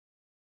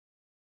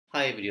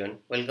Hi everyone,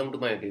 welcome to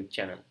my YouTube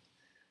channel.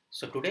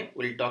 So today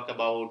we'll talk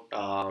about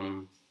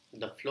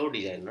the flow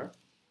designer,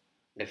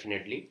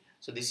 definitely.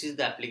 So this is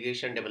the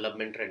application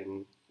development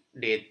training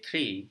day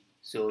 3.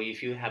 So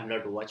if you have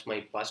not watched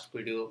my past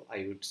video,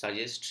 I would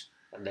suggest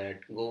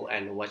that go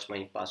and watch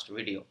my past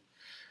video.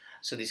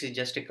 So this is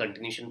just a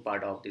continuation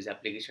part of this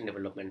application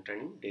development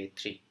training day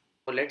 3.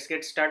 So let's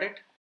get started.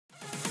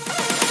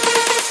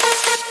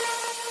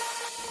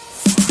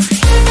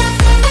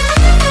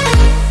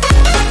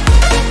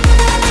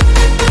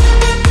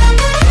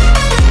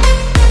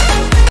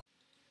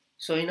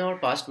 So in our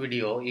past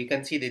video, you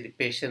can see that the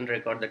patient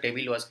record, the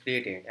table was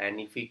created, and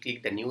if we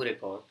click the new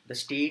record, the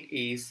state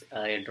is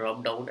a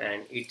drop down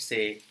and it's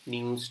a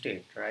new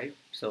state, right?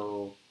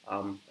 So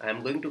I'm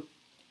going to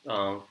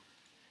uh,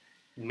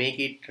 make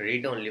it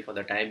read only for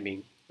the time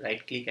being.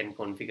 Right click and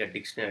configure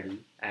dictionary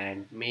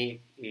and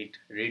make it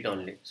read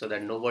only so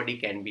that nobody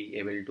can be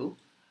able to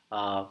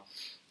uh,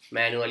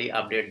 manually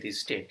update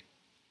this state.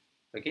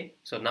 Okay,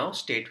 so now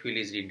state field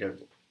is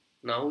readable.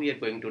 Now we are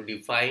going to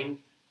define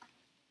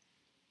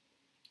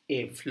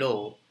a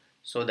flow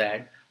so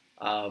that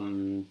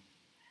um,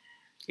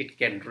 it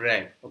can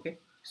run. Okay,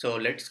 so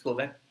let's go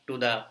back to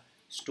the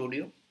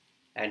studio,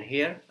 and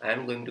here I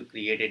am going to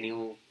create a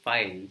new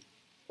file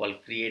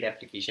called create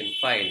application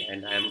file,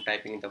 and I am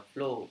typing the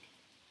flow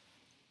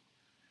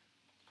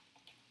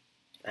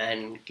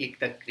and click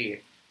the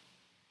create.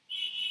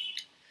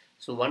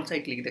 So once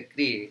I click the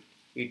create,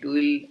 it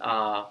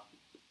will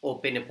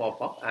open a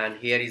pop-up, and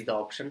here is the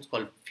options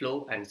called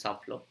flow and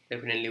subflow.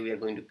 Definitely we are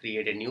going to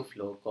create a new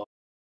flow called.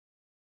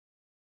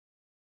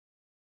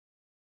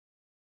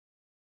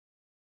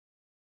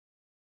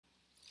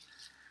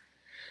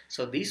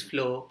 So this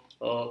flow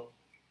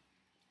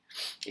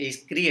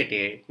is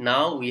created.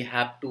 Now we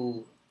have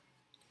to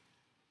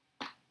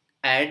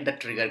add the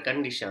trigger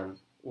condition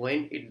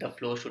when the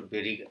flow should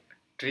be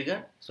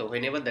triggered. So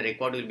whenever the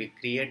record will be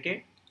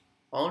created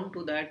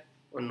onto that,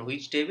 on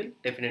which table?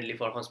 Definitely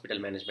for hospital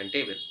management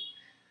table.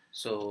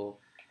 So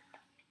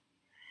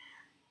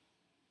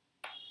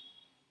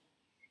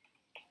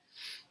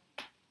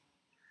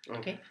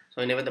okay,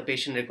 so whenever the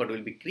patient record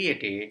will be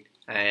created,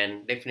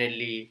 and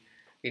definitely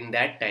in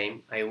that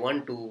time I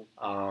want to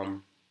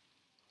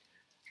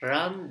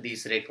run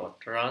this record.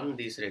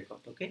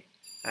 Okay,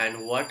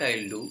 and what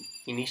I'll do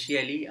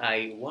initially,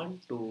 I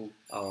want to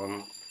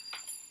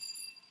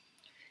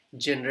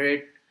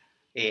generate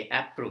a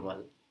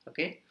approval.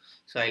 Okay,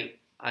 so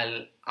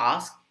I'll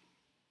ask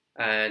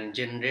and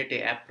generate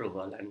a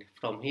approval, and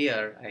from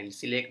here I'll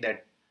select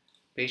that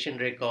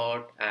patient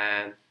record,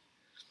 and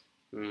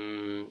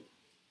um,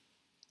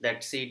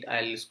 that's it.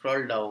 I'll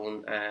scroll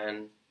down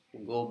and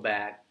go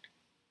back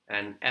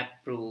and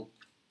approve.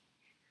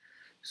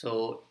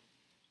 So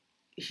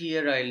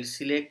here I'll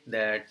select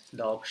that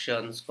the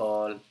options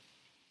called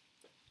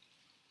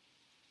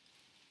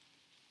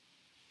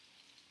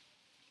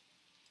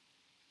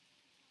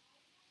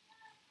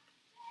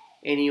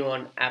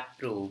anyone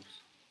approves,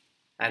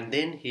 and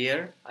then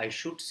here I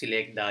should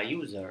select the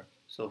user.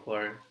 So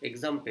for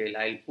example,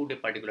 I'll put a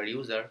particular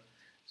user,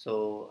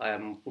 so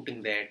I'm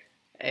putting that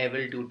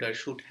able tutor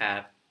should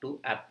have to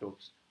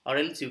approves, or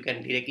else you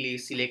can directly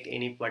select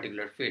any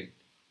particular field.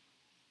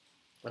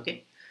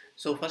 Okay,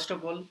 so first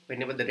of all,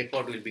 whenever the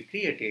record will be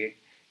created,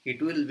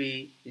 it will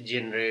be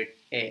generate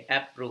a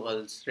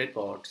approvals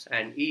records,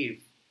 and if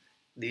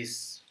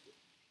this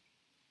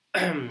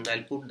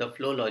I'll put the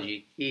flow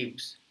logic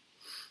if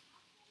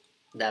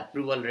the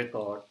approval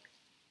record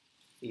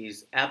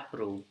is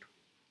approved.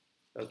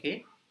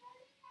 Okay,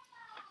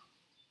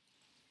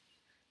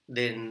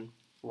 then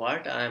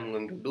what I am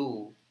going to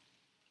do,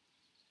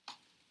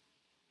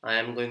 I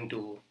am going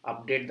to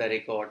update the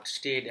record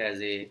state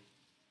as a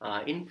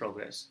in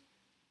progress.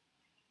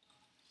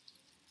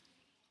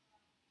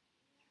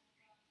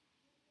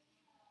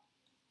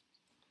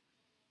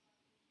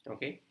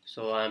 Okay,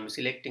 so I'm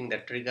selecting the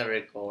trigger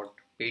record,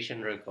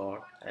 patient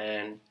record,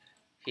 and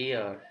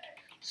here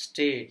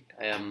state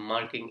I am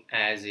marking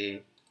as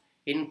a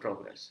in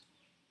progress.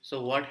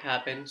 So what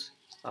happens,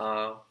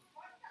 I'll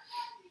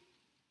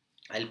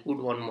put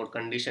one more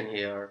condition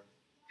here,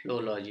 flow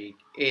logic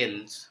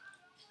else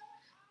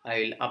I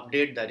will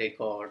update the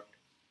record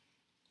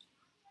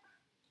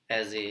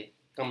as a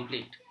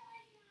complete.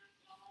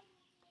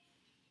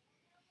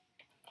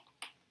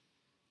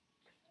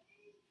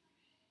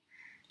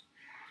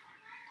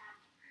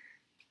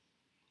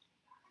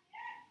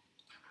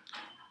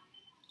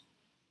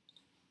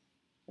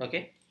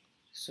 Okay,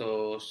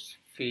 so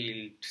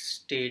field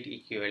state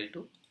equal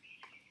to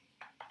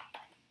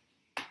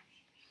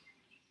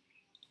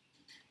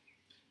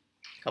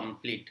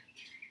complete.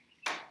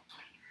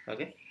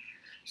 Okay,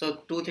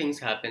 so two things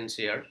happens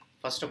here.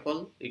 First of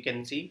all, you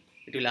can see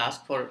it will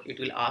ask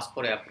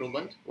for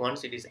approval.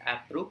 Once it is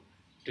approved,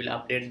 it will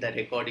update the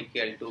record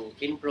equal to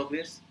in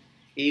progress.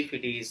 If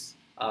it is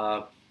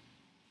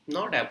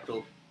not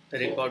approved, the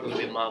record will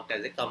be marked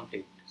as a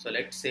complete. So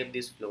let's save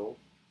this flow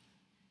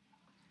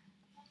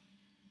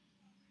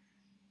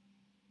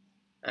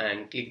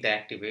and click the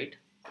activate.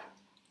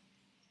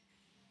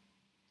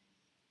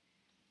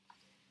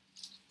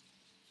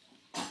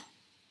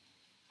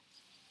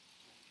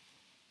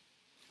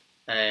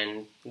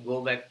 and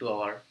go back to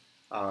our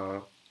uh,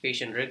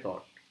 patient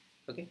record.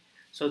 Okay,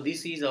 so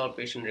this is our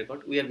patient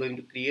record. We are going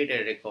to create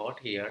a record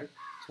here.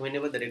 So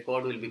whenever the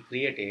record will be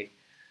created,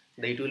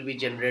 it will be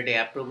generate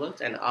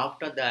approvals, and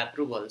after the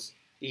approvals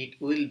it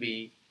will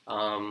be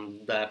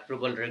the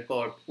approval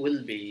record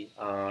will be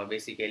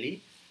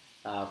basically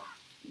uh,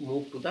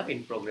 moved to the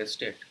in progress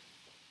state.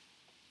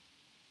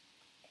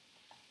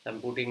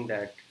 I'm putting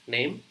that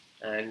name,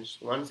 and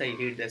once I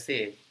hit the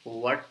save,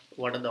 what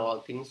are the all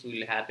things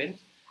will happen.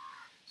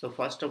 So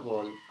first of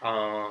all,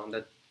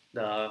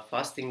 the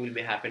first thing will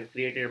be happen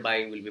created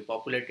by will be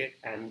populated,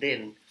 and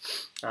then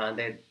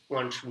that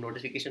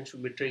notification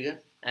should be triggered.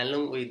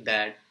 Along with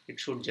that, it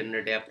should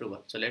generate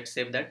approval. So let's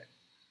save that.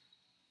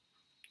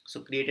 So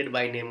created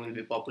by name will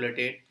be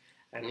populated,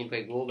 and if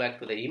I go back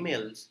to the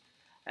emails,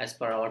 as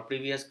per our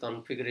previous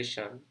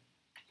configuration,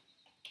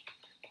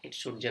 it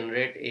should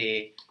generate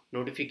a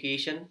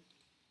notification,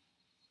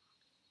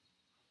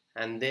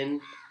 and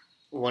then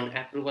one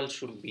approval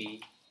should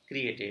be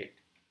created.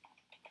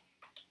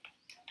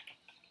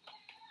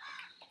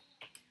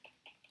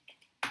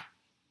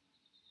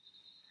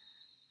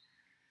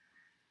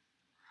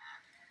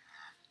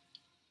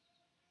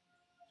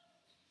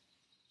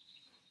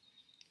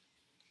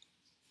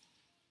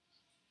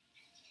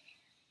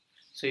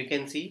 So you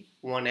can see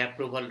one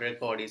approval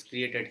record is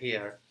created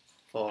here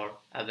for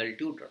Avel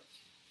Tutor.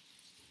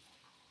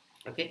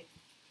 Okay.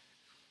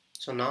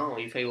 So now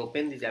if I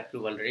open this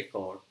approval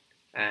record,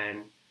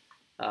 and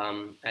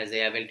as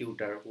a Avel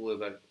Tutor,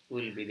 whoever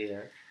will be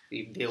there,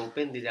 if they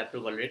open this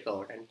approval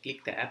record and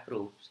click the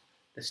approves,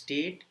 the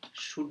state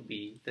should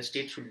be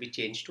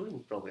changed to in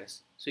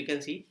progress. So you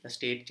can see the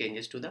state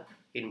changes to the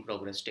in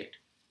progress state.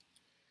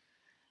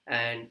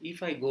 And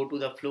if I go to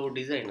the flow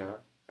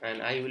designer,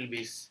 and I will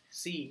be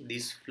see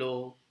this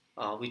flow,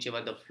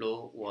 whichever the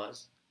flow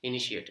was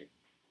initiated.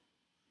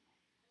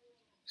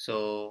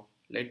 So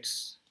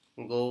let's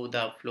go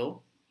the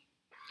flow.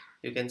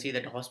 You can see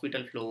that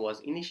hospital flow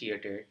was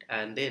initiated,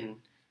 and then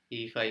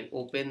if I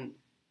open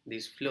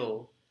this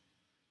flow,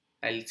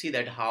 I'll see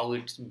that how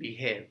it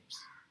behaves.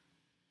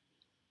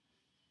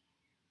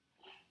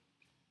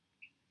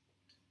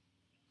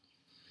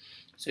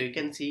 So you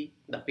can see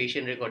the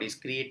patient record is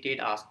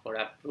created, ask for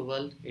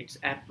approval, it's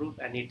approved,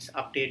 and it's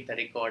update the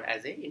record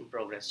as a in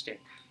progress state.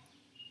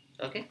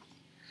 Okay,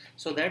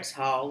 so that's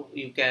how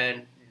you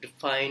can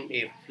define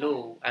a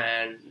flow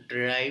and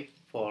derive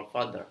for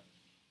further.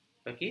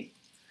 Okay,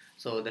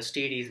 so the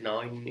state is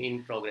now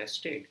in progress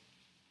state.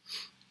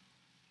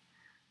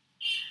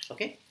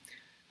 Okay,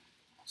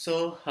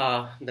 so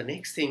the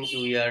next things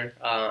we are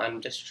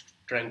I'm just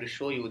trying to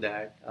show you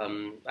that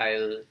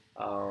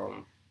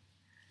I'll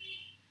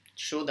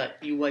show the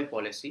UI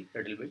policy a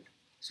little bit.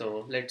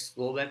 So let's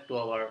go back to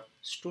our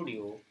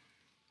studio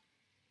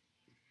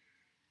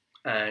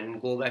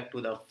and go back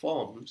to the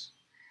forms.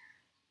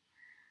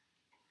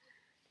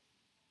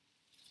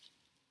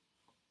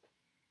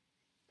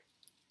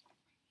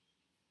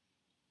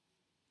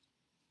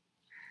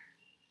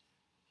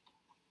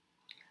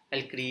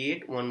 I'll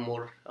create one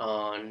more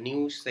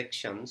new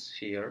sections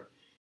here.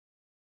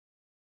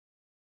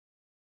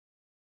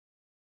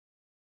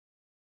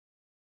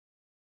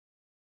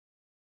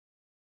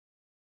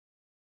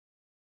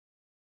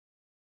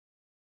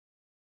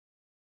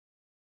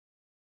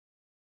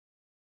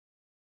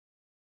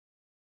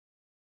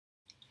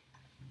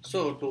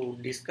 So to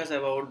discuss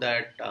about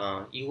that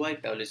UI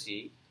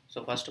policy,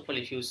 so first of all,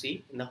 if you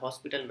see in the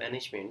hospital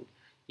management,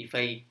 if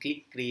I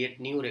click create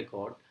new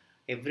record,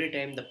 every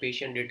time the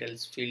patient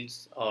details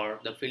fields or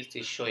the fields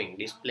is showing,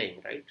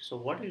 displaying, right? So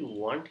what we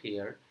want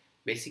here,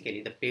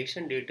 basically the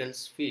patient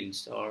details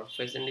fields or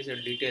patient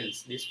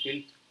details, this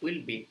field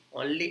will be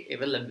only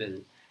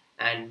available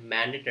and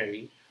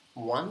mandatory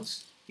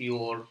once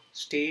your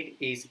state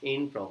is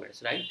in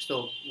progress, right?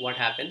 So what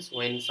happens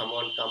when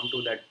someone come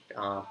to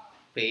that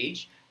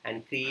page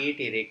and create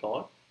a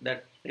record,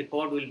 that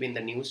record will be in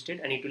the new state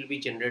and it will be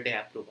generated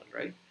approval,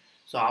 right?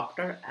 So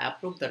after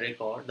approve the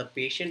record, the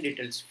patient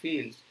details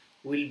fields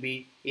will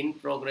be in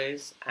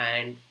progress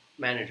and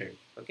mandatory.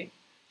 Okay,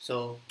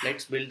 so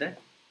let's build that.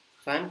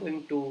 So I'm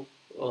going to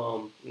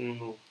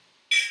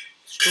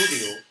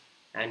studio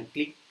and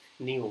click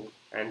new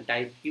and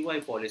type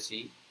UI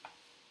policy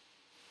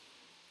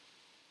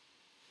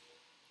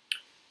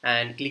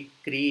and click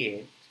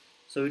create.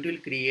 So it will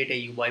create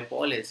a UI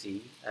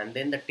policy, and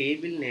then the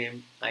table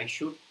name I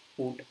should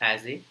put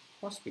as a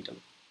hospital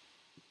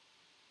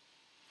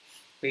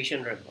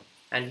patient record.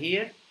 And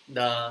here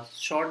the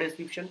short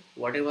description,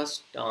 whatever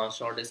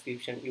short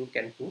description you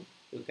can put,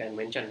 you can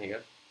mention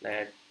here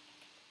that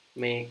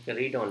make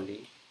read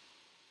only.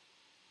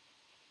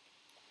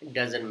 It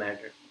doesn't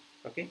matter.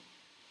 Okay.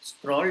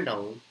 Scroll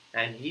down,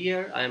 and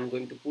here I am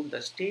going to put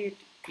the state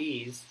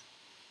is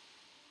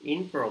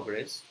in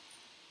progress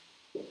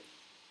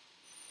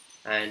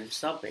and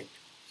submit.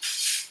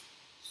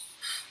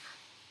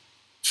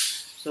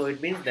 So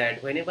it means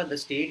that whenever the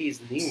state is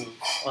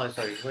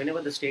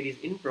whenever the state is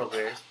in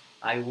progress,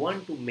 I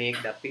want to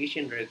make the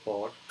patient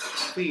record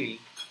field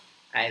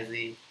as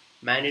a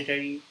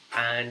mandatory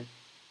and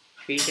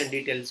patient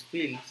details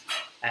fields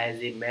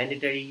as a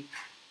mandatory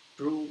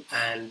true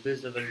and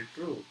visible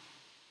true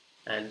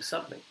and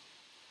submit.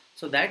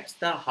 So that's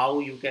the how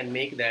you can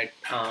make that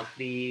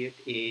create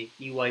a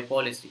UI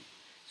policy.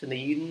 So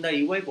in the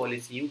UI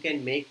policy, you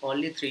can make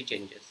only three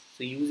changes.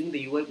 So using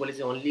the UI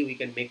policy only, we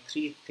can make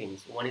three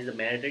things. One is the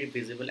mandatory,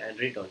 visible, and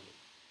read only.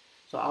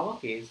 So our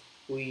case,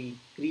 we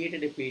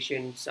created a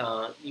patient's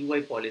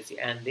UI policy,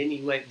 and then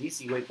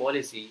this UI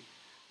policy,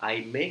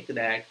 I make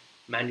that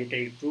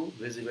mandatory true,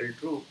 visible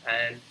true,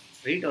 and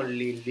read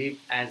only leave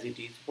as it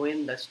is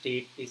when the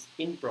state is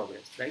in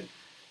progress, right?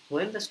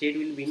 When the state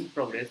will be in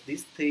progress,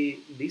 these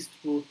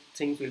two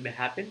things will be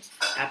happens.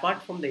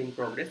 Apart from the in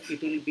progress,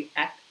 it will be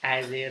act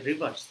as a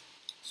reverse.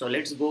 So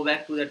let's go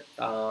back to that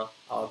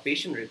our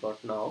patient record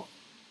now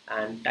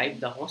and type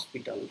the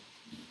hospital.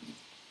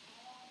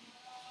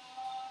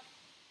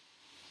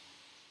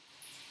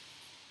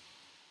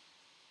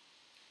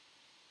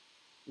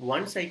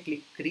 Once I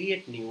click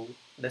create new,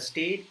 the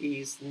state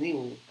is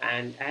new,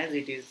 and as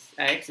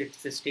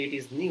its state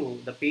is new,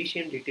 the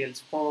patient details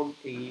form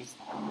is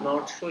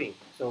not showing.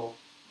 So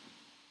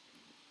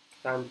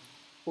I'm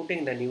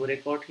putting the new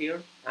record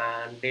here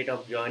and date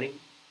of joining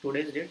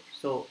today's date.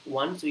 So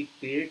once we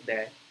create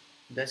that,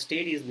 the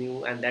state is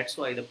new, and that's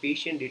why the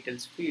patient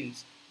details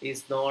fields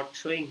is not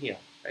showing here,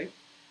 right?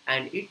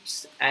 And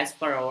it's as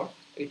per our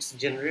it's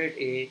generate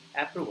a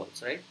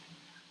approvals, right?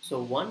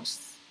 So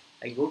once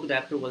I go to the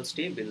approvals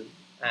table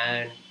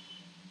and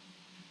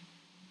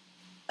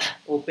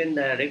open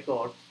the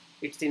record,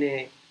 it's in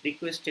a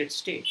requested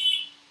state.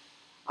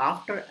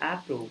 After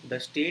approve, the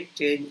state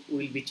change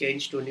will be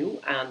changed to new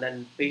and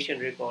then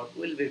patient record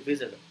will be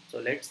visible. So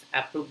let's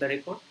approve the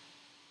record.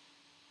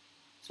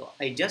 So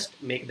I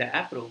just make the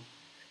approve,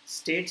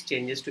 state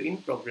changes to in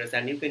progress,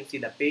 and you can see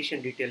the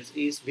patient details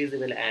is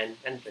visible and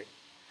entered.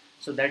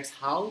 So that's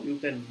how you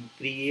can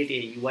create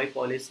a UI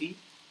policy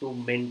to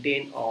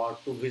maintain or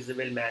to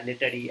visible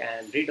mandatory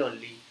and read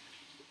only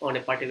on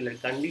a particular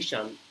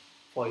condition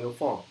for your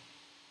form.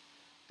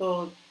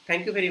 So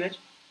thank you very much.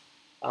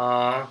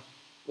 Uh,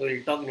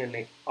 we'll talk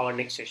in our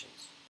next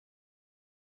sessions.